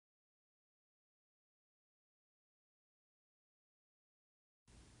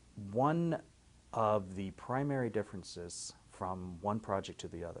One of the primary differences from one project to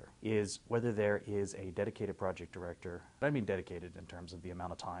the other is whether there is a dedicated project director. I mean dedicated in terms of the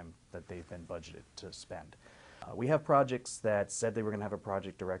amount of time that they've been budgeted to spend. We have projects that said they were going to have a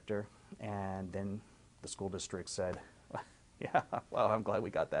project director, and then the school district said, yeah, well, I'm glad we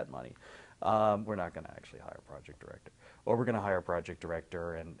got that money. We're not going to actually hire a project director. Or we're going to hire a project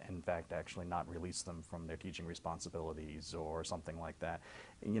director and, in fact, actually not release them from their teaching responsibilities or something like that.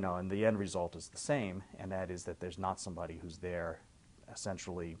 You know, and the end result is the same, and that is that there's not somebody who's there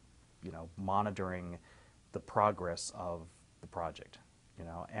essentially, you know, monitoring the progress of the project, you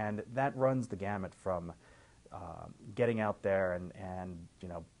know. And that runs the gamut from getting out there and, you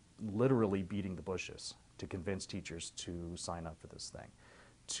know, literally beating the bushes to convince teachers to sign up for this thing,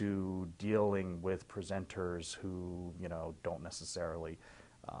 to dealing with presenters who, you know, don't necessarily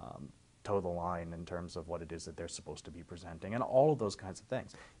toe the line in terms of what it is that they're supposed to be presenting, and all of those kinds of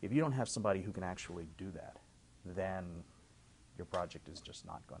things. If you don't have somebody who can actually do that, then your project is just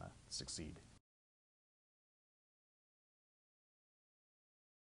not going to succeed.